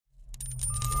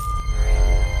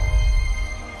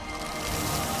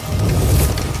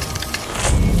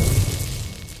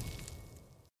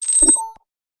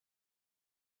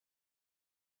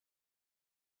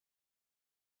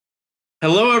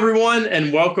Hello, everyone,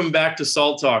 and welcome back to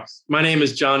SALT Talks. My name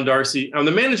is John Darcy. I'm the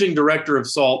managing director of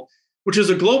SALT, which is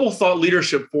a global thought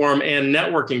leadership forum and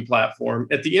networking platform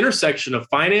at the intersection of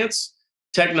finance,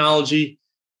 technology,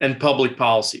 and public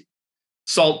policy.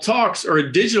 SALT Talks are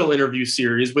a digital interview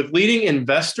series with leading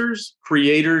investors,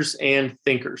 creators, and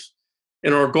thinkers.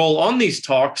 And our goal on these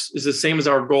talks is the same as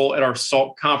our goal at our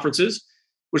SALT conferences,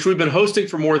 which we've been hosting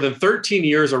for more than 13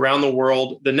 years around the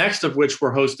world, the next of which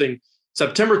we're hosting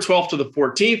September 12th to the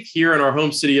 14th here in our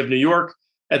home city of New York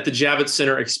at the Javits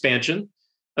Center expansion.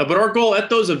 But our goal at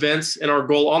those events and our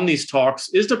goal on these talks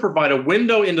is to provide a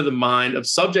window into the mind of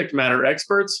subject matter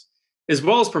experts, as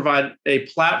well as provide a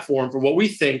platform for what we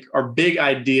think are big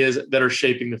ideas that are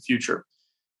shaping the future.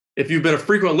 If you've been a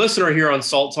frequent listener here on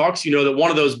SALT Talks, you know that one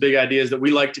of those big ideas that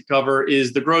we like to cover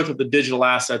is the growth of the digital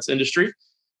assets industry. And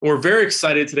we're very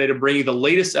excited today to bring you the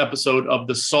latest episode of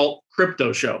the SALT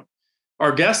Crypto Show.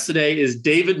 Our guest today is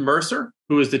David Mercer,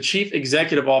 who is the Chief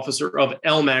Executive Officer of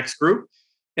LMAX Group.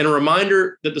 And a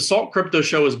reminder that the SALT Crypto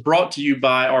Show is brought to you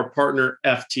by our partner,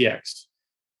 FTX.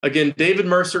 Again, David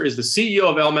Mercer is the CEO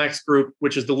of LMAX Group,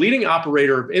 which is the leading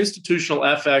operator of institutional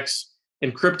FX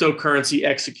and cryptocurrency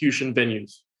execution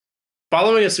venues.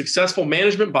 Following a successful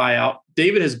management buyout,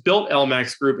 David has built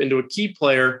LMAX Group into a key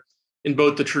player in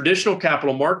both the traditional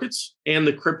capital markets and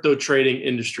the crypto trading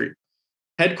industry.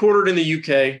 Headquartered in the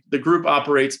UK, the group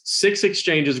operates 6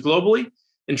 exchanges globally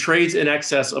and trades in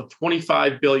excess of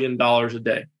 $25 billion a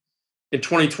day. In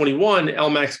 2021,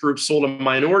 LMAX Group sold a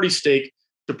minority stake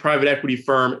to private equity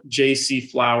firm J.C.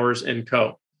 Flowers &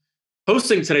 Co.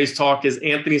 Hosting today's talk is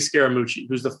Anthony Scaramucci,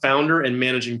 who's the founder and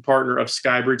managing partner of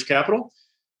Skybridge Capital,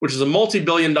 which is a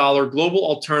multi-billion-dollar global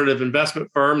alternative investment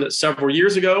firm that several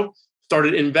years ago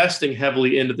started investing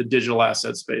heavily into the digital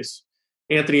asset space.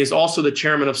 Anthony is also the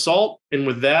chairman of SALT, and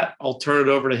with that, I'll turn it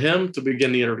over to him to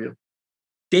begin the interview.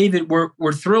 David,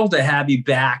 we're thrilled to have you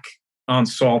back on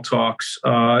SALT Talks.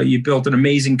 You built an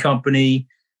amazing company,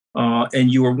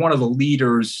 and you were one of the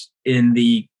leaders in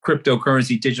the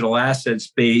cryptocurrency digital asset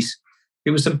space.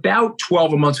 It was about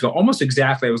 12 months ago, almost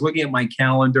exactly. I was looking at my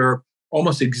calendar,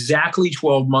 almost exactly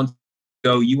 12 months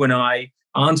ago, you and I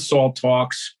on SALT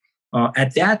Talks.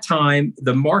 At that time,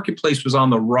 the marketplace was on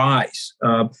the rise.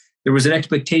 There was an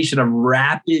expectation of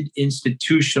rapid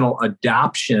institutional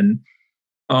adoption,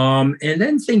 and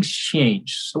then things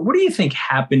changed. So what do you think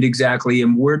happened exactly,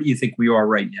 and where do you think we are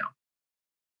right now?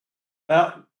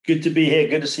 Well, good to be here.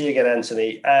 Good to see you again,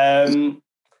 Anthony.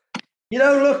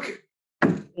 Look,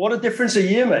 what a difference a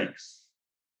year makes.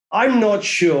 I'm not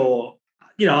sure,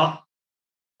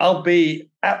 I'll be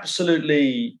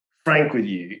absolutely frank with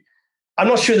you. I'm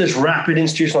not sure this rapid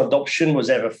institutional adoption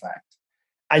was ever fact.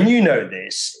 And you know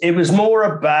this, it was more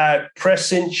about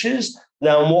press inches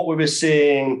than what we were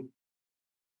seeing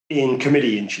in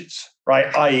committee inches,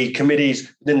 right? i.e.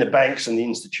 committees within the banks and the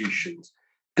institutions.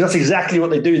 Because that's exactly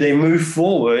what they do. They move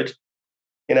forward,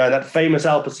 that famous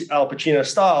Al Pacino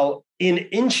style in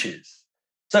inches.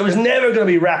 So it was never going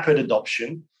to be rapid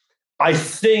adoption. I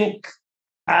think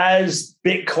as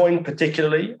Bitcoin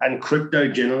particularly and crypto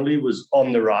generally was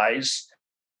on the rise,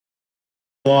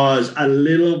 was a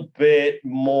little bit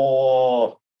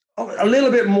more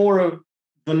of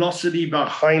velocity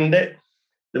behind it.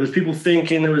 There was people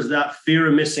thinking there was that fear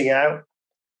of missing out.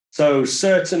 So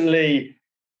certainly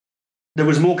there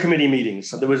was more committee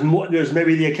meetings. So there was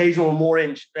maybe the occasional more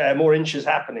inches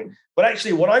happening. But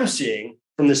actually what I'm seeing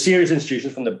from the serious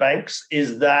institutions, from the banks,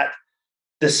 is that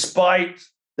despite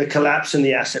the collapse in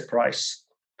the asset price,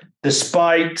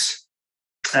 despite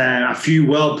a few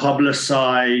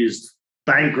well-publicized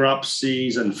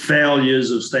bankruptcies and failures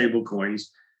of stablecoins,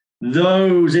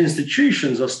 those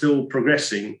institutions are still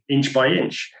progressing inch by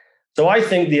inch. So I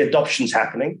think the adoption's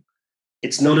happening.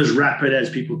 It's not as rapid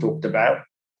as people talked about.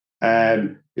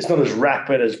 It's not as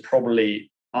rapid as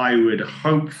probably I would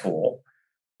hope for.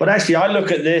 But actually, I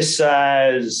look at this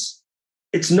as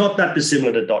it's not that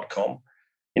dissimilar to .com.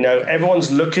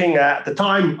 Everyone's looking at the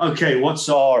time, okay, what's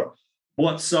our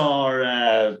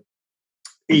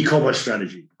e-commerce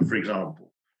strategy, for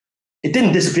example. It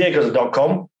didn't disappear because of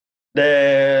 .com.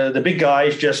 The big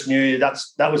guys just knew that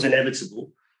was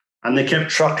inevitable, and they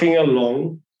kept trucking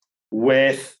along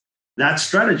with that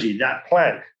strategy, that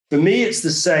plan. For me, it's the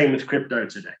same with crypto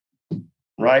today,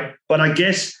 right? But I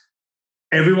guess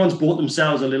everyone's bought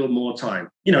themselves a little more time,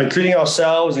 including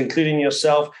ourselves, including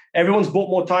yourself. Everyone's bought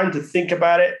more time to think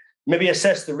about it, maybe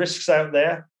assess the risks out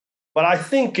there. But I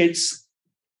think it's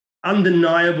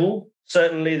undeniable,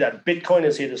 certainly, that Bitcoin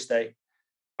is here to stay.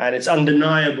 And it's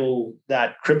undeniable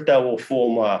that crypto will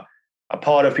form a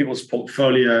part of people's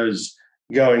portfolios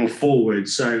going forward.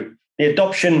 So the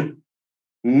adoption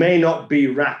may not be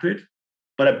rapid,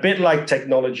 but a bit like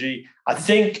technology, I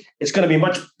think it's going to be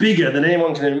much bigger than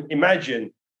anyone can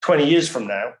imagine 20 years from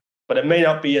now, but it may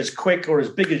not be as quick or as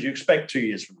big as you expect 2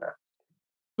 years from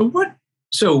now.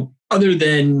 So other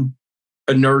than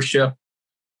inertia,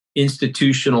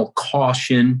 institutional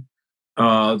caution,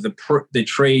 the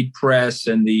trade press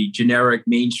and the generic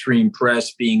mainstream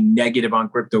press being negative on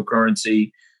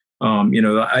cryptocurrency,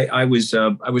 I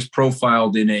was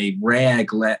profiled in a rag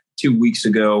 2 weeks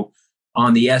ago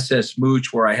on the SS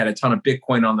Mooch, where I had a ton of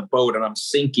Bitcoin on the boat and I'm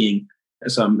sinking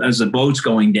as the boat's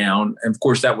going down. And of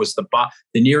course, that was the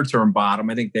near-term bottom.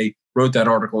 I think they wrote that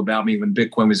article about me when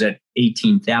Bitcoin was at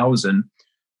 18,000.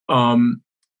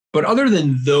 But other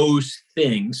than those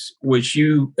things, which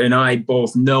you and I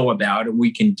both know about and we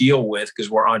can deal with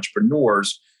because we're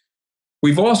entrepreneurs,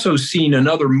 we've also seen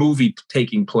another movie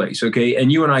taking place, okay? And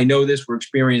you and I know this, we're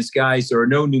experienced guys. There are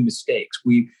no new mistakes.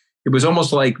 It was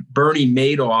almost like Bernie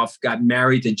Madoff got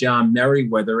married to John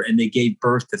Merriweather and they gave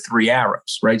birth to 3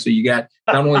 arrows, right? So you got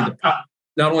not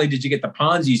only did you get the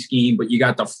Ponzi scheme, but you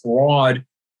got the fraud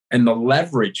and the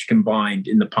leverage combined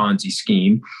in the Ponzi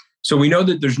scheme. So we know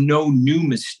that there's no new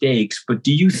mistakes, but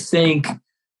do you think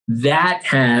that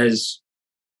has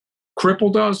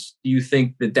crippled us? Do you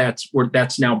think that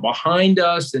that's now behind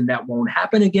us and that won't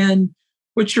happen again?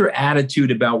 What's your attitude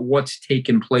about what's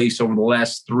taken place over the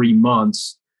last 3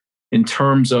 months in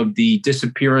terms of the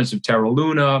disappearance of Terra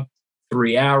Luna,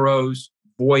 3 Arrows,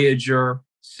 Voyager,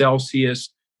 Celsius?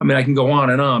 I mean, I can go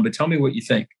on, but tell me what you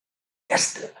think.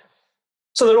 Yes.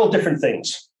 So they're all different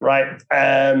things, right?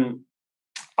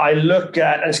 I look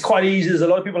at, and it's quite easy. There's a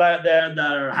lot of people out there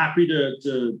that are happy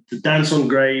to dance on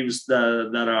graves,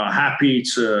 that are happy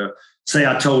to say,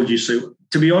 I told you so.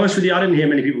 To be honest with you, I didn't hear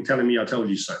many people telling me I told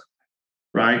you so,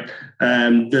 right?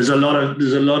 There's a lot of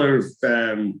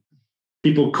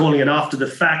people calling it after the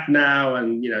fact now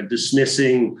and,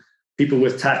 dismissing people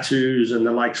with tattoos and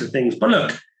the likes of things. But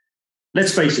look,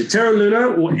 let's face it, Terra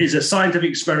Luna is a scientific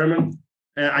experiment,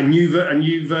 a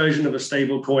new version of a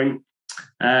stable coin.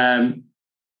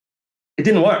 It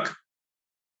didn't work.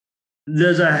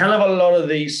 There's a hell of a lot of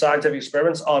these scientific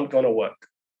experiments aren't going to work.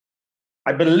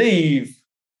 I believe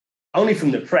only from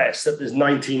the press that there's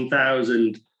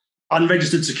 19,000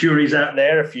 unregistered securities out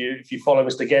there, if you follow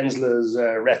Mr. Gensler's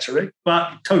rhetoric,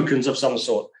 but tokens of some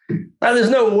sort. Now, there's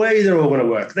no way they're all going to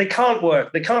work. They can't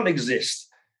work. They can't exist.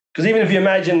 Because even if you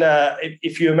imagine,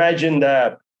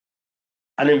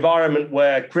 an environment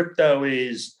where crypto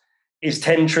is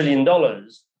 $10 trillion,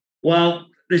 well,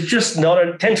 it's just not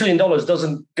 $10 trillion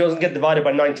doesn't get divided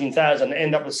by 19,000 and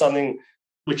end up with something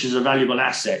which is a valuable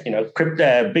asset.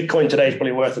 Bitcoin today is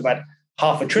probably worth about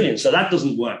 $500 billion. So that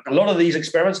doesn't work. A lot of these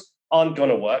experiments aren't going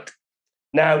to work.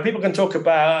 Now, people can talk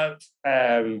about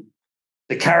the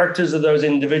characters of those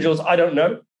individuals. I don't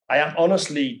know. I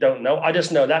honestly don't know. I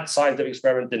just know that scientific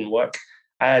experiment didn't work.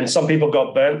 And some people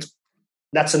got burnt.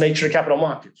 That's the nature of capital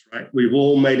markets, right? We've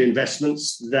all made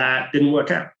investments that didn't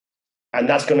work out. And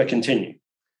that's going to continue.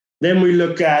 Then we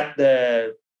look at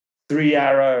the 3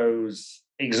 Arrows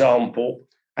example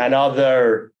and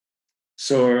other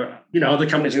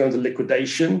companies going into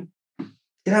liquidation.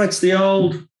 It's the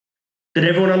old, did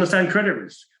everyone understand credit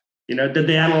risk? Did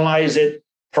they analyze it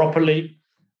properly?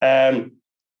 Did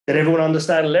everyone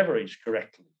understand leverage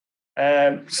correctly?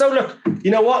 So look, you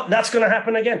know what? That's going to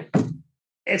happen again.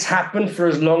 It's happened for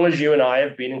as long as you and I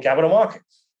have been in capital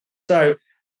markets. So,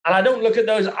 and I don't look at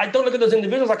those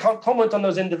individuals. I can't comment on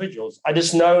those individuals. I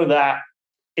just know that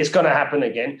it's going to happen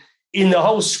again. In the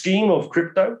whole scheme of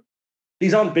crypto,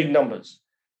 these aren't big numbers.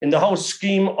 In the whole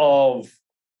scheme of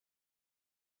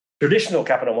traditional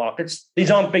capital markets,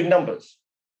 these aren't big numbers.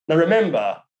 Now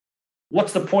remember,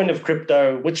 what's the point of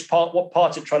crypto? What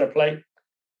part's it trying to play?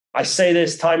 I say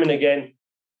this time and again.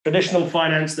 Traditional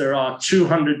finance, there are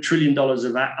 $200 trillion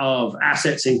of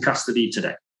assets in custody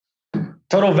today.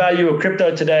 Total value of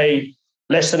crypto today,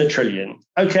 less than $1 trillion.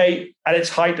 Okay, at its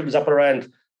height, it was up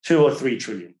around 2 or 3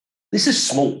 trillion. This is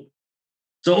small.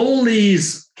 So all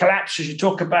these collapses you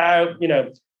talk about,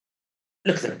 look,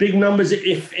 the big numbers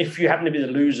if you happen to be the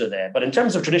loser there. But in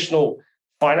terms of traditional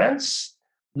finance,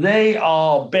 they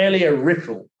are barely a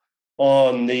ripple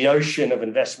on the ocean of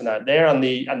investment out there, and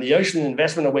the ocean of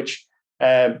investment of which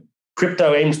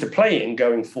crypto aims to play in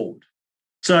going forward.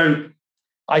 So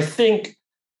I think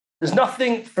there's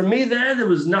nothing, for me there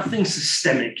was nothing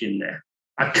systemic in there.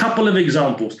 A couple of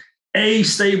examples. A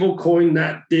stable coin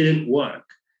that didn't work.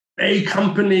 A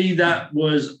company that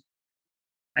was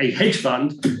a hedge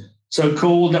fund,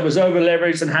 so-called, that was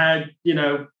over-leveraged and had,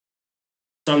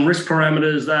 some risk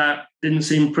parameters that didn't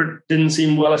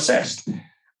seem well assessed.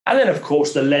 And then, of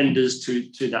course, the lenders to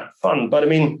that fund. But I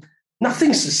mean,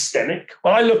 nothing systemic.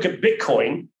 When I look at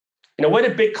Bitcoin, where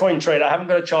did Bitcoin trade? I haven't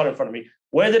got a chart in front of me.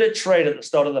 Where did it trade at the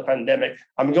start of the pandemic?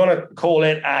 I'm going to call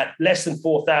it at less than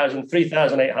 4,000,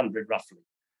 3,800 roughly.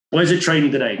 Where's it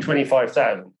trading today?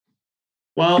 25,000.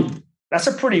 Well, that's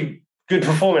a pretty good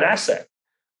performing asset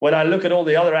when I look at all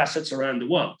the other assets around the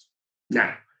world.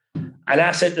 Now, an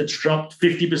asset that's dropped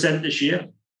 50% this year,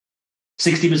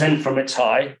 60% from its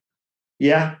high.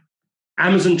 Yeah.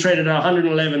 Amazon traded at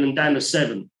 111 and down to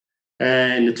 7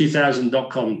 in the 2000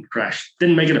 .com crash.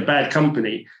 Didn't make it a bad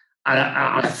company. And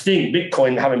I think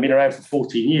Bitcoin, having been around for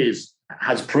 14 years,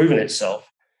 has proven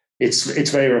itself.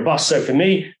 It's very robust. So for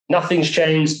me, nothing's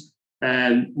changed.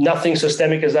 Nothing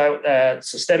systemic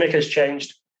has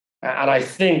changed. And I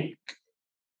think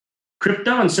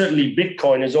crypto and certainly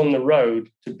Bitcoin is on the road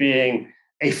to being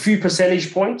a few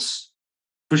percentage points,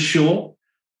 for sure,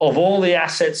 of all the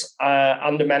assets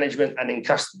under management and in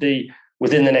custody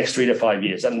within the next 3 to 5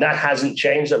 years. And that hasn't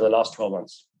changed over the last 12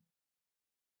 months.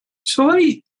 So let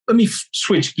me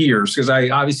switch gears, because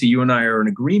obviously you and I are in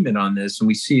agreement on this and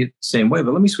we see it the same way,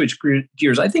 but let me switch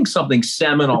gears. I think something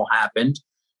seminal happened,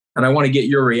 and I want to get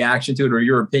your reaction to it or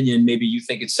your opinion. Maybe you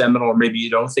think it's seminal or maybe you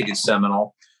don't think it's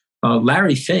seminal.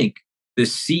 Larry Fink, the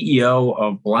CEO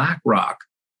of BlackRock,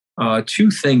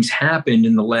 2 things happened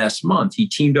in the last month. He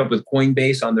teamed up with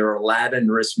Coinbase on their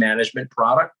Aladdin risk management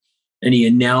product, and he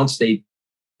announced a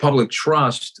public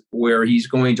trust where he's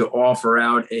going to offer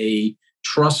out a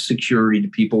trust security to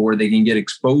people where they can get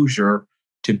exposure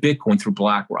to Bitcoin through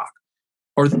BlackRock.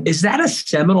 Or is that a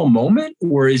seminal moment,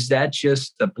 or is that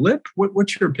just a blip?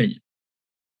 What's your opinion?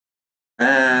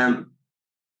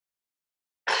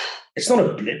 It's not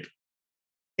a blip.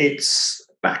 It's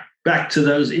back to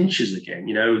those inches again.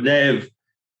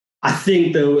 I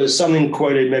think there was something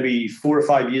quoted maybe 4 or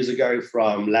 5 years ago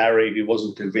from Larry, who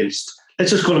wasn't convinced.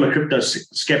 Let's just call him a crypto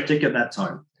skeptic at that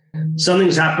time.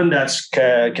 Something's happened that's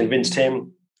convinced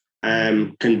him,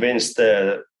 convinced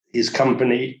his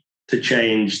company to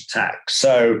change tack.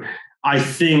 So I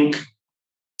think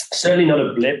certainly not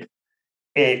a blip.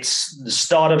 It's the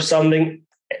start of something.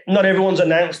 Not everyone's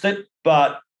announced it,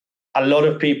 but a lot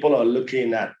of people are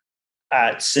looking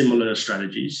at similar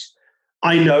strategies.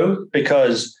 I know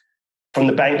because from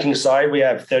the banking side, we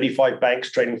have 35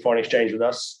 banks trading foreign exchange with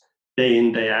us day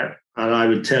in, day out. And I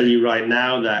would tell you right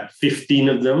now that 15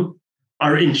 of them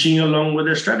are inching along with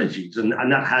their strategies, and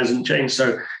that hasn't changed.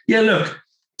 So, yeah, look,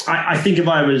 I think if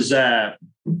I was trying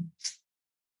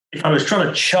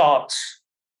to chart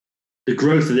the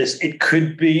growth of this, it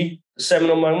could be a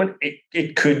seminal moment.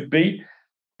 It could be.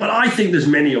 But I think there's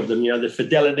many of them. The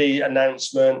Fidelity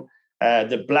announcement,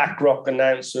 the BlackRock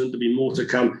announcement, there'll be more to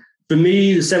come. For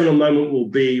me, the seminal moment will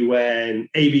be when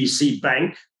ABC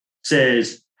Bank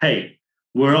says, hey,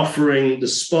 we're offering the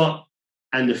spot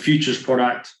and the futures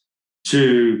product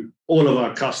to all of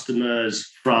our customers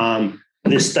from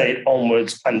this date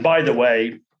onwards. And by the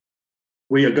way,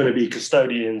 we are going to be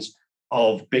custodians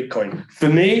of Bitcoin. For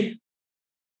me,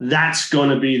 that's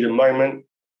going to be the moment,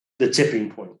 the tipping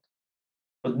point.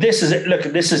 But this is it. Look,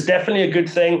 this is definitely a good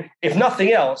thing. If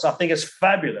nothing else, I think it's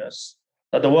fabulous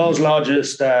that the world's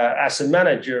largest asset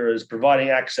manager is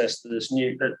providing access to this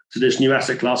new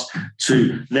asset class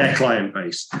to their client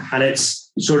base. And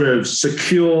it's sort of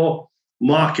secure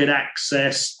market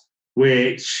access,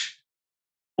 which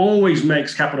always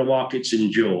makes capital markets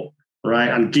endure, right?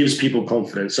 And gives people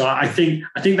confidence. So I think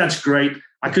that's great.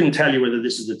 I couldn't tell you whether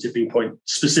this is the tipping point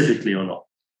specifically or not.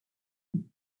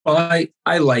 Well,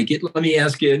 I like it. Let me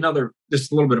ask you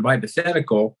just a little bit of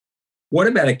hypothetical. What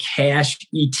about a cash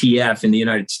ETF in the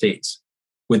United States?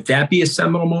 Would that be a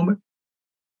seminal moment?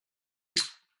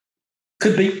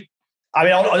 Could be. I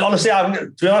mean, honestly,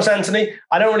 to be honest, Anthony,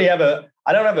 I don't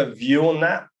have a view on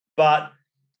that. But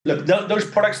look, those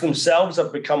products themselves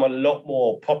have become a lot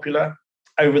more popular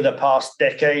over the past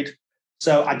decade.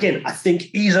 So again, I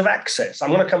think ease of access.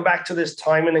 I'm going to come back to this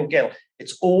time and again.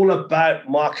 It's all about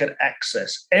market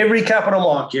access. Every capital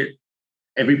market,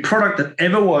 every product that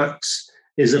ever works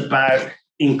is about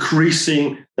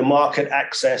increasing the market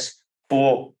access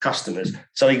for customers.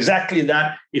 So exactly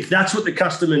that. If that's what the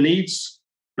customer needs,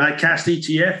 like cash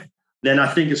ETF, then I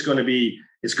think it's going to be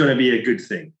a good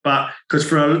thing. But because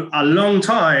for a long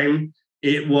time,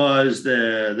 it was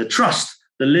the trust,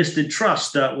 the listed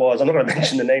trust that was, I'm not going to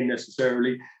mention the name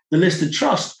necessarily, the listed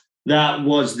trust that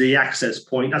was the access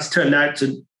point. That's turned out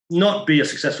to not be a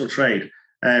successful trade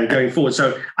going forward.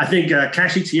 So I think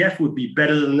cash ETF would be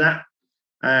better than that.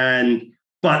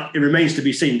 But it remains to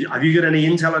be seen. Have you got any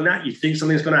intel on that? You think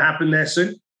something's going to happen there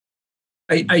soon?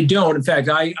 I don't. In fact,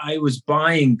 I was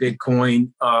buying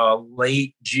Bitcoin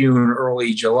late June,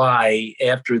 early July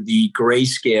after the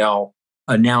Grayscale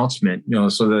announcement.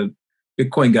 So the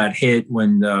Bitcoin got hit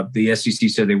when the SEC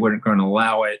said they weren't going to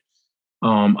allow it.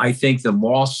 I think the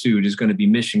lawsuit is going to be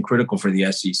mission critical for the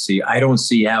SEC. I don't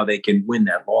see how they can win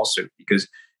that lawsuit, because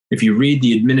if you read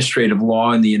the administrative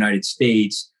law in the United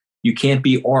States, you can't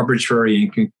be arbitrary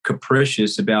and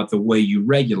capricious about the way you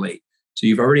regulate. So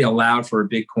you've already allowed for a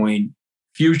Bitcoin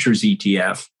futures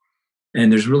ETF,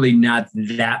 and there's really not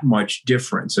that much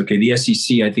difference. Okay, the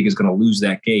SEC, I think, is going to lose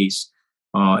that case,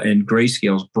 and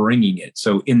Grayscale's bringing it.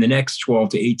 So in the next 12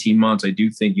 to 18 months, I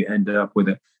do think you end up with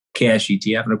a cash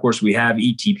ETF. And of course, we have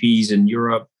ETPs in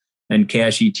Europe and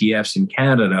cash ETFs in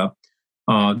Canada.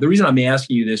 The reason I'm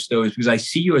asking you this, though, is because I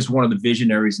see you as one of the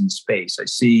visionaries in space. I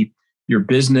see your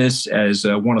business as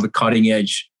one of the cutting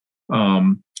edge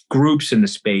groups in the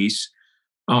space.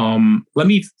 Let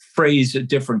me phrase a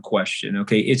different question.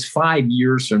 Okay, it's 5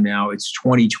 years from now. It's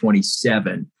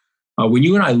 2027. When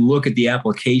you and I look at the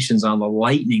applications on the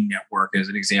Lightning Network, as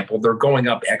an example, they're going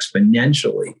up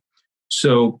exponentially.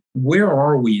 So where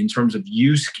are we in terms of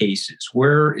use cases?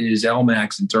 Where is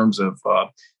LMAX in terms of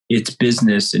its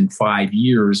business in 5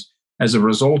 years as a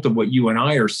result of what you and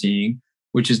I are seeing,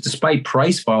 which is despite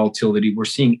price volatility, we're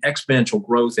seeing exponential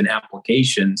growth in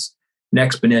applications and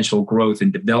exponential growth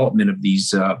in development of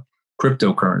these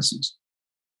cryptocurrencies?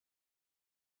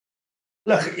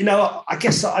 Look, I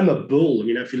guess I'm a bull.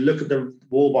 If you look at the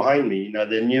wall behind me,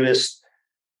 the newest,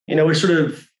 we're sort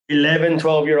of 11,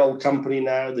 12-year-old company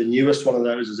now. The newest one of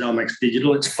those is LMAX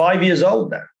Digital. It's 5 years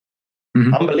old now.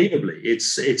 Mm-hmm. Unbelievably,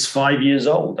 it's 5 years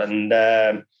old. And,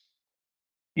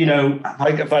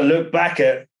 if I look back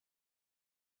at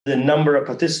the number of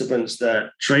participants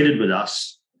that traded with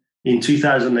us in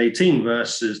 2018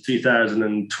 versus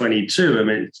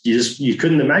 2022, you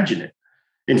couldn't imagine it.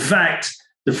 In fact,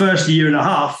 the first year and a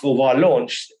half of our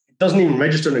launch, it doesn't even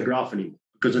register on the graph anymore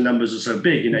because the numbers are so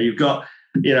big. You've got,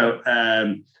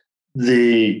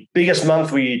 the biggest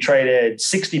month we traded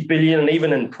 60 billion, and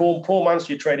even in poor months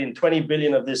you trade in 20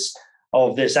 billion of this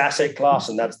asset class,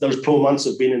 and those poor months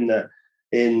have been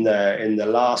in the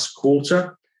last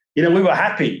quarter. We were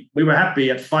happy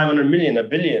at 500 million, a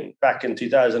billion back in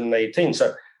 2018.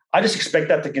 So I just expect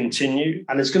that to continue,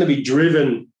 and it's going to be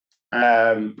driven.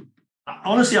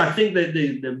 Honestly, I think that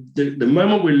the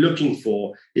moment we're looking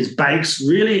for is banks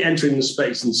really entering the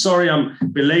space. And sorry, I'm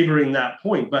belaboring that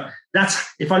point, but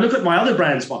if I look at my other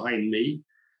brands behind me,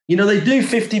 they do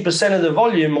 50% of the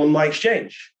volume on my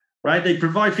exchange, right? They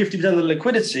provide 50% of the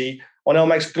liquidity on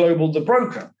LMAX Global, the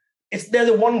broker. They're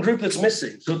the one group that's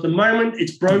missing. So at the moment,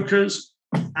 it's brokers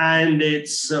and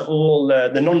it's all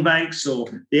the non-banks or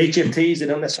the HFTs. They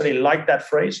don't necessarily like that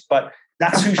phrase, but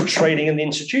that's who's trading in the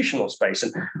institutional space.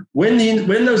 And when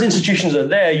those institutions are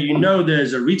there,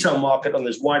 there's a retail market and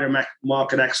there's wider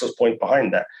market access point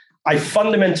behind that. I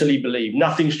fundamentally believe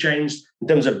nothing's changed in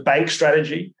terms of bank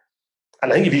strategy.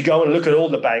 And I think if you go and look at all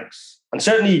the banks, and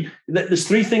certainly there's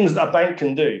three things that a bank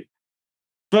can do.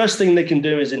 First thing they can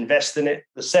do is invest in it.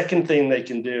 The second thing they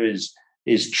can do is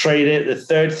trade it. The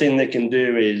third thing they can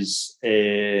do is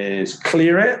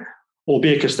clear it or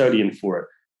be a custodian for it.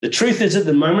 The truth is, at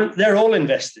the moment, they're all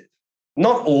invested.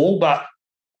 Not all, but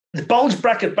the bulge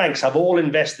bracket banks have all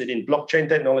invested in blockchain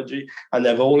technology, and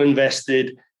they've all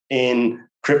invested in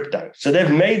crypto. So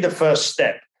they've made the first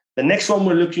step. The next one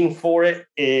we're looking for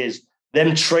is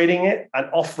them trading it and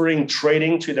offering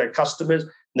trading to their customers.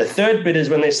 And the third bit is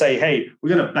when they say, hey, we're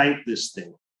going to bank this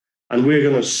thing and we're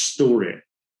going to store it.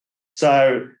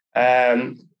 So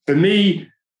for me,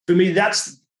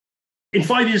 that's in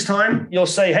 5 years' time, you'll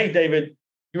say, hey, David,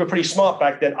 you were pretty smart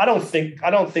back then. I don't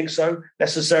think so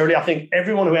necessarily. I think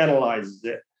everyone who analyzes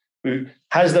it, who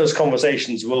has those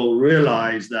conversations, will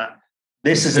realize that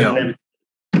this is an inevitability.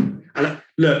 And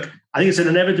look, I think it's an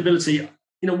inevitability.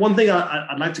 One thing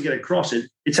I'd like to get across is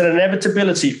it's an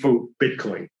inevitability for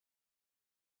Bitcoin.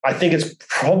 I think it's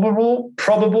probable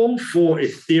for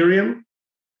Ethereum.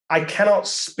 I cannot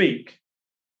speak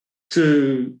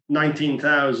to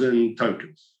 19,000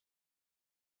 tokens.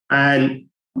 And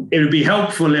it would be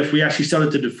helpful if we actually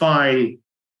started to define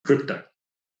crypto.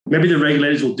 Maybe the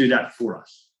regulators will do that for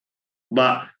us.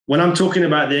 But when I'm talking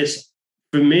about this,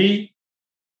 for me,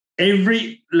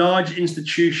 every large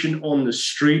institution on the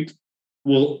street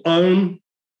will own,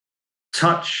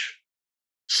 touch,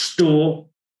 store,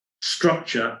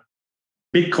 structure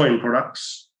Bitcoin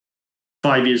products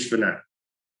 5 years from now.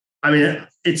 I'm as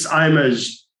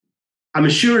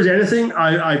sure as anything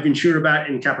I've been sure about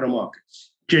in capital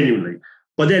markets, genuinely.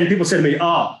 But then people say to me,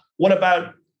 what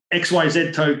about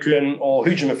XYZ token or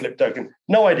Hujima token?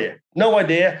 No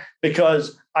idea,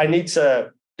 because I need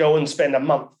to go and spend a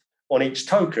month on each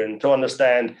token to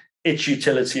understand its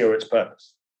utility or its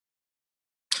purpose.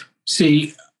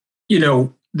 See,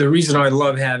 the reason I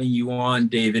love having you on,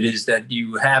 David, is that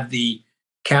you have the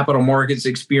capital markets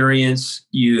experience,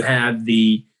 you have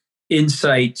the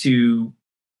insight to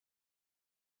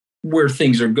where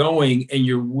things are going, and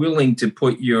you're willing to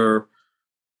put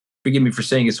forgive me for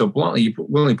saying it so bluntly, you're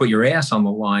willing to put your ass on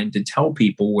the line to tell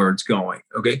people where it's going.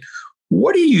 Okay.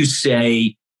 What do you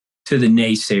say to the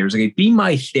naysayers? Okay. Be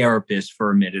my therapist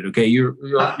for a minute. Okay. You're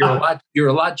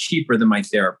a lot cheaper than my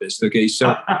therapist. Okay.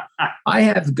 So I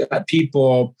have got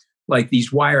people like these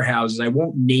wirehouses. I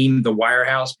won't name the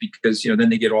wirehouse because, then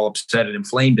they get all upset and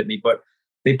inflamed at me, but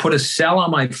they put a sell on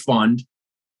my fund.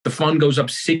 The fund goes up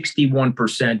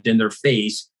 61% in their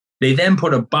face. They then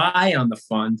put a buy on the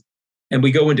fund. And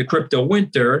we go into crypto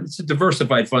winter. It's a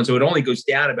diversified fund, so it only goes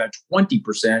down about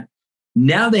 20%.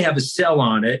 Now they have a sell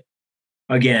on it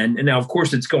again. And now, of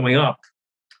course, it's going up.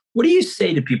 What do you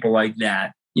say to people like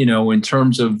that, in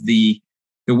terms of the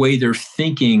way they're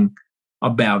thinking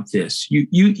about this?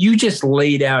 You just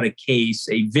laid out a case,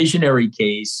 a visionary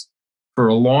case for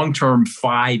a long-term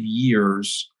 5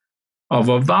 years of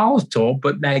a volatile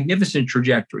but magnificent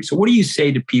trajectory. So what do you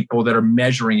say to people that are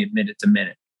measuring it minute to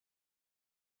minute?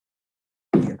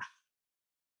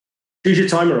 Choose your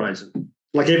time horizon.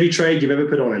 Like every trade you've ever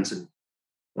put on, Anthony,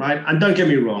 right? And don't get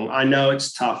me wrong. I know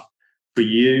it's tough for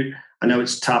you. I know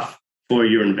it's tough for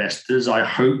your investors. I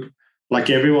hope,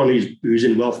 like everyone who's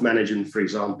in wealth management, for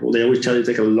example, they always tell you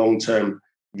to take a long-term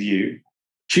view.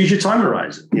 Choose your time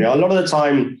horizon. A lot of the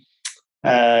time,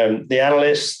 the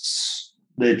analysts,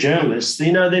 the journalists,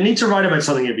 they need to write about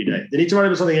something every day. They need to write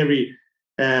about something at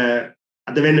the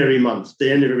end of every month,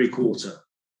 the end of every quarter.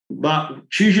 But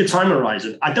choose your time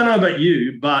horizon. I don't know about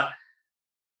you, but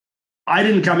I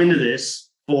didn't come into this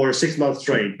for a 6-month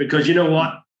trade because you know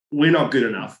what? We're not good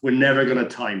enough. We're never going to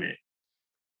time it.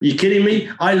 Are you kidding me?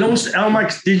 I launched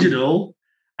LMAX Digital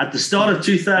at the start of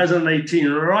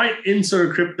 2018, right into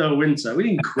a crypto winter. We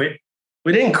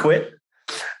didn't quit.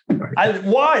 And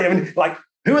why?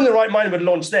 Who in the right mind would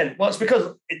launch then? Well, it's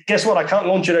because, guess what? I can't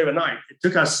launch it overnight. It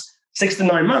took us 6 to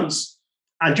 9 months.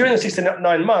 And during the 6 to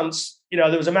 9 months,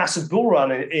 there was a massive bull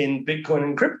run in Bitcoin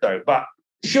and crypto. But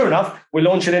sure enough, we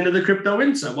launched it into the crypto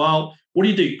winter. Well, what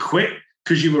do? Quit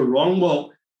because you were wrong?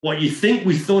 Well, what you think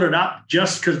we thought it up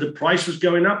just because the price was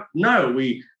going up? No,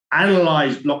 we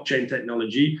analyzed blockchain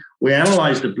technology. We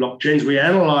analyzed the blockchains. We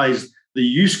analyzed the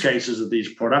use cases of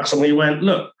these products. And we went,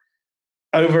 look,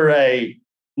 over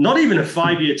not even a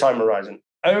 5-year time horizon,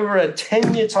 over a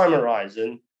 10-year time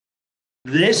horizon,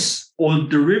 this or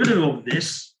derivative of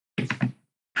this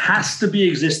has to be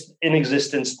in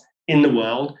existence in the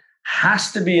world,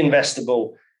 has to be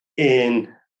investable in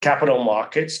capital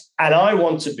markets. And I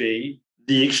want to be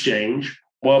the exchange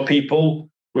where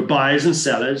buyers and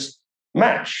sellers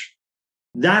match.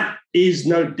 That is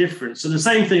no different. So the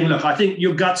same thing, look, I think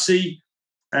you're gutsy.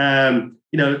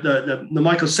 The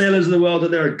Michael Saylors of the world,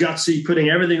 that they're gutsy, putting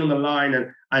everything on the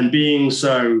line and being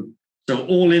so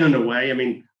all in a way. I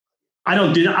mean, I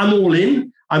don't do that. I'm all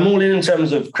in. I'm all in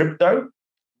terms of crypto,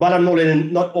 but I'm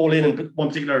not all in one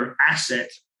particular asset.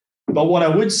 But what I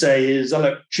would say is,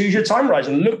 look, choose your time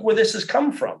horizon. Look where this has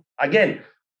come from. Again,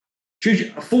 choose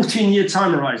a 14-year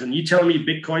time horizon. You tell me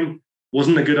Bitcoin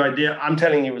wasn't a good idea. I'm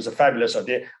telling you it was a fabulous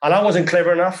idea. And I wasn't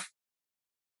clever enough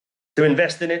to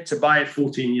invest in it, to buy it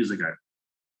 14 years ago.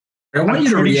 I want you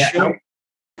to react. Sure.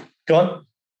 Go on.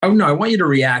 Oh, no, I want you to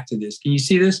react to this. Can you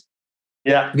see this?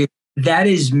 Yeah. Okay. That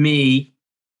is me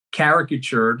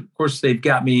caricatured. Of course, they've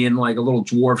got me in like a little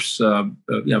dwarf's.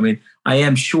 I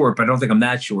am short, but I don't think I'm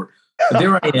that short. But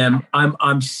there I am.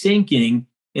 I'm sinking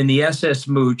in the SS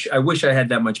Mooch. I wish I had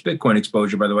that much Bitcoin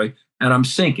exposure, by the way. And I'm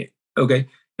sinking. Okay.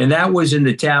 And that was in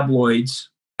the tabloids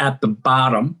at the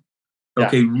bottom.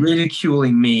 Okay. Yeah.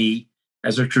 Ridiculing me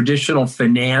as a traditional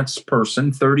finance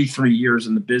person, 33 years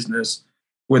in the business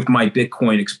with my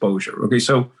Bitcoin exposure. Okay.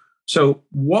 So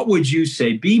what would you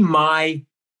say? Be my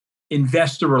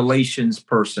investor relations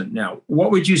person. Now, what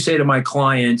would you say to my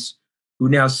clients who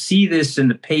now see this in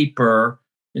the paper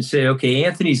and say, okay,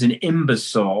 Anthony's an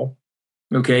imbecile,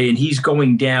 okay, and he's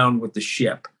going down with the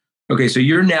ship. Okay, so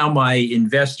you're now my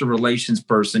investor relations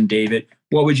person, David.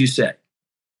 What would you say?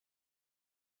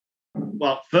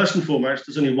 Well, first and foremost,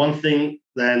 there's only one thing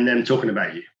than them talking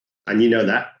about you. And you know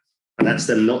that. And that's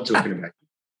them not talking about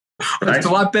you. Right? It's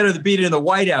a lot better than being in the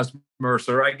White House,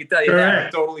 Mercer. I can tell you that.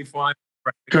 I'm totally fine.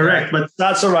 Correct. But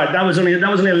that's all right. That was only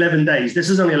 11 days. This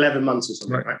is only 11 months or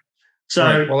something, right? So,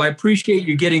 right. Well, I appreciate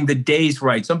you getting the days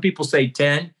right. Some people say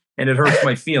 10. and it hurts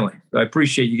my feelings. I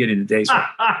appreciate you getting the days.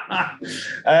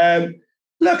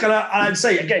 Look, and I'd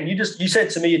say again, you said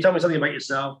to me, you told me something about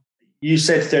yourself. You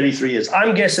said 33 years.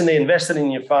 I'm guessing they invested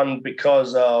in your fund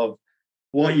because of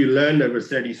what you learned over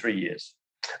 33 years.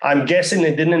 I'm guessing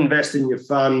they didn't invest in your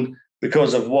fund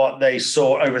because of what they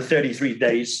saw over 33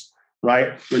 days,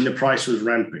 right, when the price was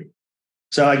ramping.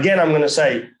 So again, I'm going to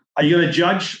say, are you going to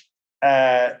judge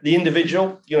the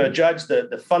individual? You're going to judge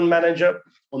the fund manager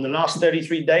on the last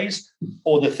 33 days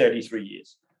or the 33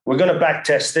 years? We're going to back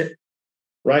test it,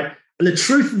 right? And the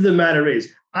truth of the matter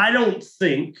is, I don't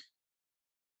think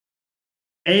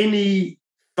any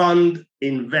fund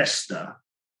investor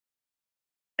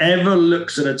ever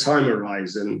looks at a time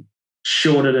horizon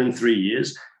shorter than 3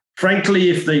 years. Frankly,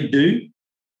 if they do,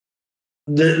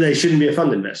 they shouldn't be a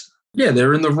fund investor. Yeah,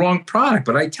 they're in the wrong product.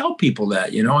 But I tell people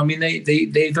that, you know, I mean,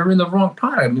 they're in the wrong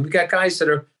product. I mean, we got guys that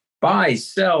are buy,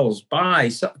 sells, buy,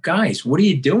 sell. Guys, what are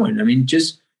you doing? I mean,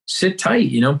 just sit tight,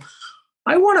 you know.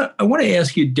 I want to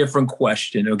ask you a different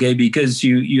question, okay? Because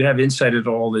you have insight into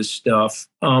all this stuff.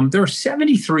 There are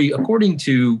 73, according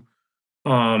to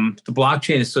the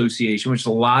Blockchain Association, which is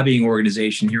a lobbying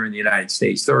organization here in the United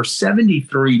States. There are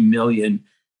 73 million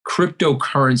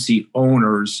cryptocurrency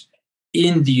owners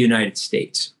in the United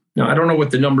States. Now, I don't know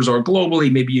what the numbers are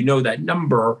globally. Maybe you know that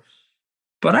number.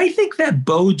 But I think that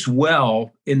bodes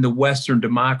well in the Western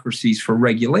democracies for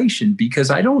regulation,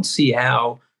 because I don't see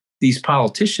how these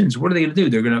politicians, what are they going to do?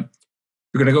 They're going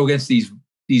to go against these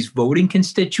voting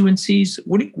constituencies.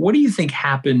 What do you think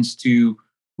happens to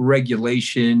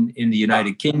regulation in the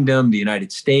United Kingdom, the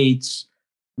United States,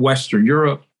 Western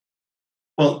Europe?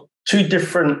 Well, two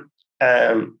different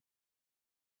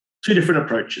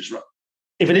approaches, right?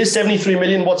 If it is 73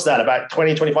 million, what's that? About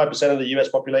 20-25% of the US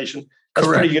population. That's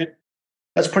Correct. Pretty good.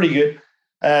 That's pretty good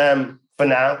for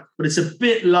now. But it's a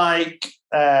bit like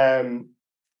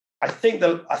I think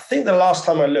the last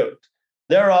time I looked,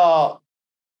 there are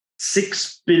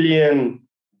 6 billion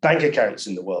bank accounts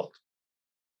in the world.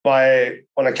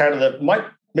 On account of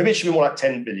maybe it should be more like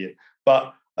 10 billion,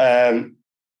 but on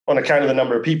account of the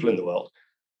number of people in the world.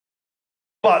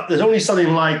 But there's only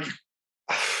something like,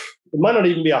 it might not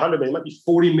even be 100 million, it might be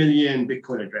 40 million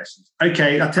Bitcoin addresses.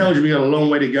 Okay, that tells you we got a long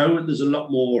way to go. There's a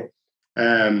lot more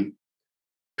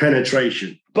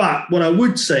penetration. But what I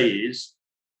would say is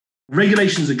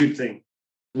regulation is a good thing.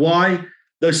 Why?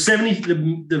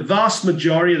 The vast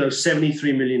majority of those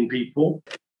 73 million people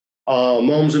are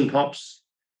moms and pops.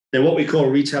 They're what we call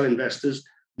retail investors.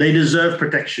 They deserve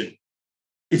protection.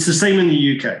 It's the same in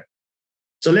the UK.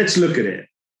 So let's look at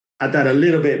that a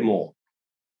little bit more.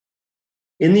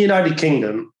 In the United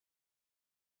Kingdom,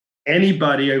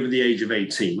 anybody over the age of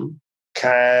 18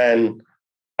 can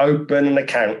open an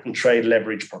account and trade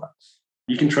leverage products.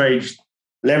 You can trade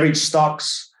leverage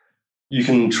stocks, you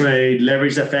can trade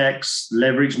leverage FX,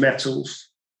 leverage metals.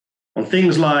 On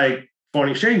things like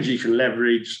foreign exchange, you can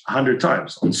leverage 100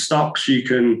 times. On stocks, you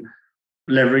can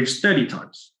leverage 30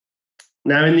 times.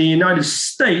 Now, in the United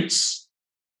States,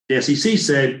 the SEC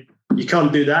said, you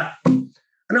can't do that. And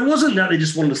it wasn't that they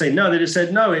just wanted to say no, they just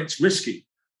said, no, it's risky.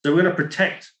 So we're going to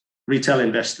protect retail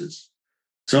investors.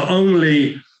 So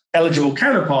only eligible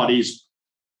counterparties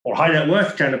or high net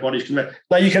worth counterparties can.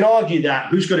 Now, you can argue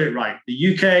that who's got it right,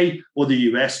 the UK or the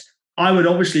US? I would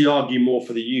obviously argue more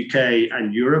for the UK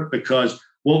and Europe, because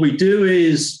what we do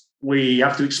is we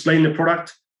have to explain the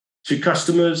product to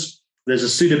customers. There's a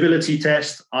suitability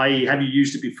test, i.e., have you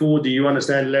used it before? Do you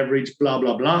understand leverage? Blah,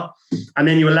 blah, blah. And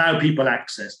then you allow people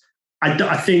access.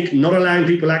 I think not allowing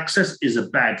people access is a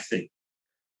bad thing.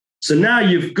 So now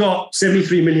you've got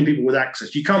 73 million people with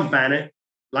access. You can't ban it.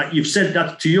 Like you've said,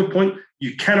 that to your point,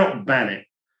 you cannot ban it.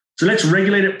 So let's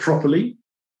regulate it properly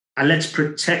and let's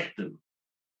protect them.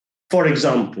 For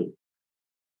example,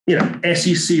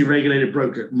 SEC regulated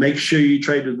broker, make sure you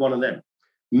trade with one of them.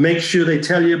 Make sure they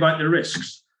tell you about the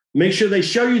risks. Make sure they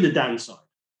show you the downside.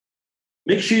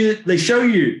 Make sure they show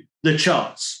you the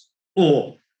charts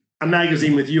or a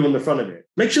magazine with you on the front of it.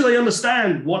 Make sure they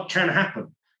understand what can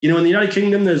happen. In the United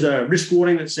Kingdom, there's a risk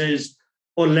warning that says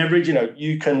on leverage,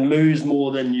 you can lose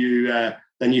more than you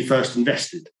first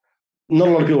invested. Not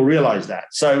a lot of people realize that.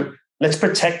 So let's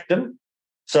protect them.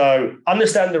 So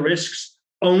understand the risks,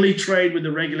 only trade with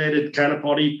the regulated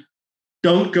counterparty,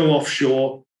 don't go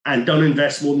offshore, and don't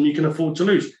invest more than you can afford to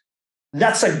lose.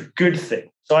 That's a good thing.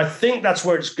 So I think that's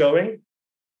where it's going.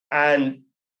 And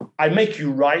I make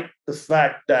you right, the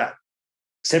fact that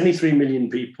 73 million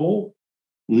people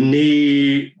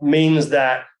means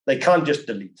that they can't just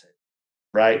delete it,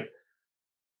 right?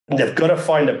 And they've got to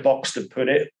find a box to put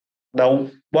it.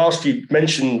 Now, whilst you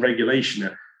mentioned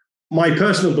regulation, my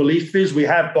personal belief is we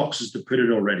have boxes to put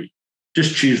it already.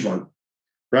 Just choose one,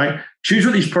 right? Choose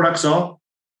what these products are.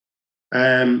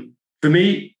 For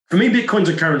me, Bitcoin's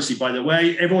a currency, by the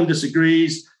way. Everyone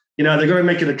disagrees. They're going to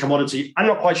make it a commodity. I'm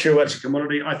not quite sure what's a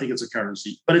commodity. I think it's a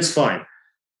currency, but it's fine.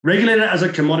 Regulate it as a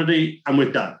commodity and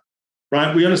we're done,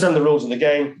 right? We understand the rules of the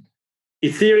game.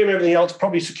 Ethereum, everything else,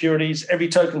 probably securities, every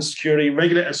token security,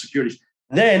 regulate as securities.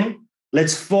 Then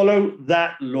let's follow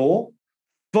that law,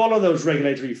 follow those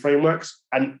regulatory frameworks,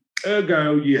 and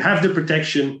ergo, you have the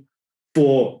protection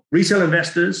for retail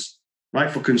investors,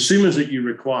 right, for consumers that you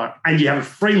require, and you have a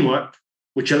framework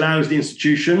which allows the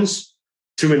institutions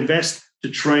to invest, to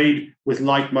trade with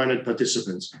like-minded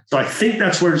participants. So I think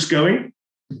that's where it's going.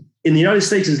 In the United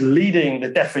States is leading the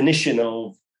definition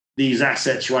of these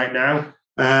assets right now.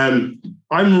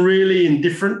 I'm really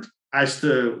indifferent as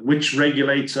to which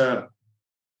regulator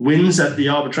wins at the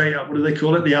arbitrator, what do they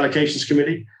call it? The allocations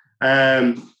committee.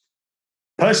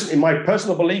 Personally, my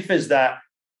personal belief is that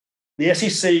the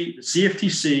SEC, the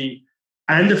CFTC,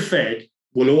 and the Fed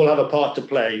will all have a part to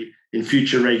play in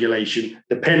future regulation,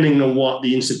 depending on what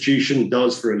the institution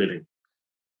does for a living.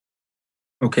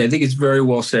 Okay, I think it's very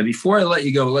well said. Before I let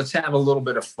you go, let's have a little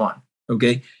bit of fun.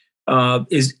 Okay,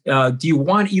 do you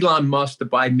want Elon Musk to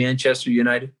buy Manchester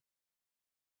United?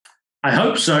 I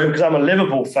hope so, because I'm a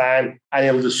Liverpool fan, and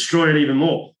he'll destroy it even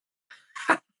more.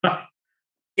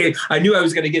 I knew I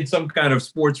was going to get some kind of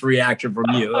sports reaction from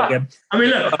you. Okay? I mean,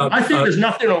 look, I think there's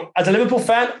nothing wrong. As a Liverpool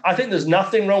fan, I think there's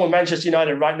nothing wrong with Manchester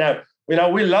United right now.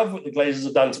 We love what the Glazers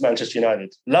have done to Manchester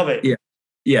United. Love it. Yeah.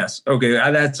 Yes. Okay.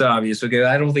 That's obvious. Okay.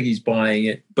 I don't think he's buying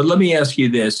it. But let me ask you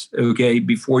this, okay,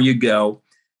 before you go.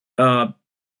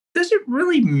 Does it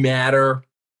really matter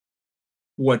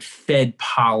what Fed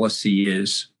policy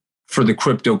is for the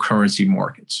cryptocurrency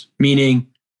markets? Meaning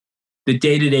the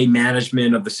day-to-day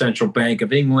management of the Central Bank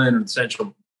of England or the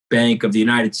Central Bank of the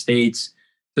United States.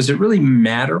 Does it really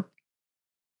matter?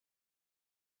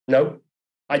 No,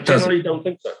 I generally don't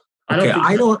think so.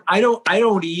 I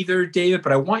don't either, David,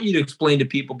 but I want you to explain to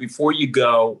people before you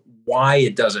go why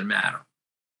it doesn't matter.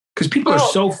 Because people are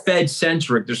so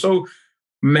Fed-centric. They're so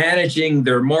managing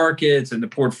their markets and the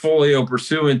portfolio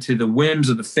pursuant to the whims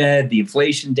of the Fed, the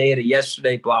inflation data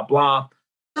yesterday, blah, blah.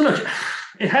 Look,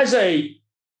 it has an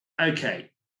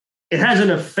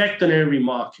effect on every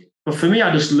market. But for me,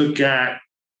 I just look at,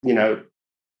 how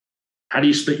do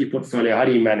you split your portfolio? How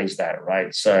do you manage that,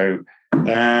 right? So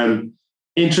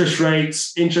interest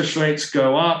rates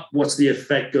go up. What's the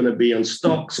effect going to be on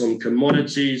stocks, on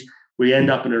commodities? We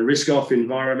end up in a risk-off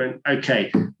environment.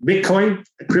 Okay, Bitcoin,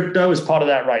 crypto is part of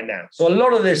that right now. So a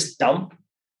lot of this dump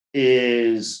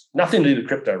is nothing to do with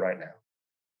crypto right now.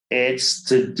 It's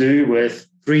to do with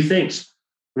three things: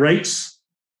 rates,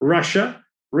 Russia,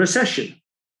 recession,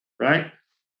 right?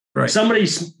 Somebody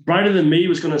brighter than me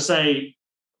was going to say,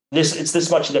 it's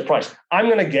this much of the price. I'm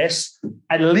going to guess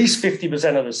at least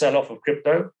 50% of the sell-off of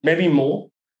crypto, maybe more,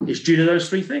 is due to those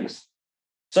three things.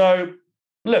 So,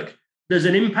 look, there's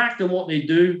an impact on what they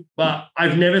do, but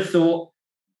I've never thought,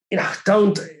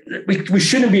 we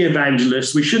shouldn't be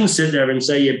evangelists. We shouldn't sit there and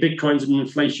say, yeah, Bitcoin's an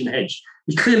inflation hedge.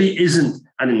 It clearly isn't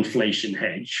an inflation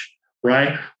hedge,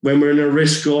 right? When we're in a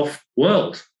risk-off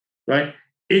world, right?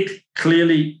 It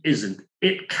clearly isn't.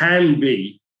 It can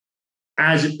be,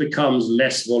 as it becomes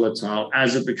less volatile,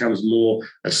 as it becomes more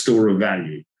a store of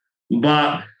value.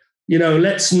 But,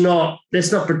 let's not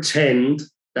pretend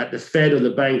that the Fed or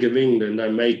the Bank of England are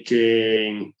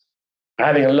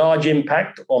having a large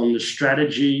impact on the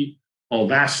strategy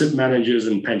of asset managers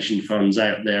and pension funds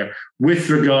out there with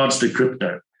regards to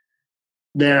crypto.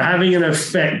 They're having an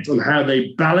effect on how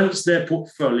they balance their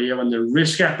portfolio and the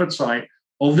risk appetite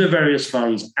of their various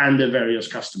funds and their various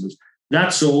customers.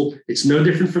 That's all. It's no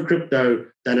different for crypto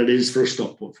than it is for a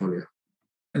stock portfolio.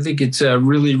 I think it's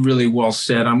really, really well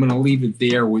said. I'm going to leave it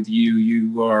there with you.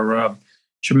 You are a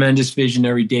tremendous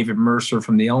visionary, David Mercer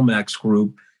from the LMAX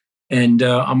Group. And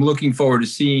I'm looking forward to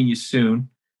seeing you soon.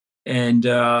 And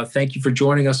thank you for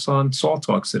joining us on Salt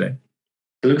Talks today.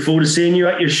 I look forward to seeing you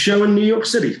at your show in New York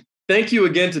City. Thank you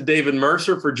again to David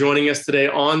Mercer for joining us today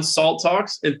on Salt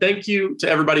Talks. And thank you to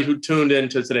everybody who tuned in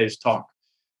to today's talk.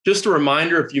 Just a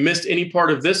reminder, if you missed any part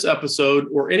of this episode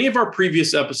or any of our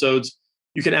previous episodes,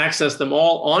 you can access them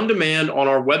all on demand on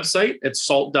our website at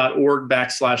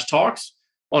salt.org/talks,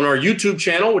 on our YouTube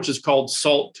channel, which is called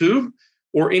SaltTube,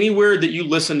 or anywhere that you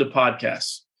listen to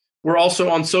podcasts. We're also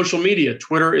on social media.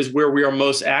 Twitter is where we are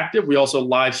most active. We also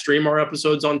live stream our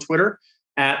episodes on Twitter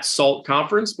at Salt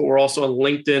Conference, but we're also on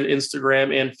LinkedIn,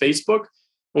 Instagram, and Facebook.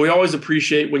 And we always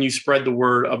appreciate when you spread the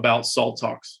word about Salt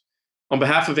Talks. On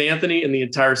behalf of Anthony and the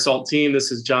entire SALT team,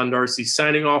 this is John Darcy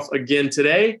signing off again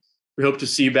today. We hope to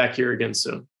see you back here again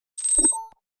soon.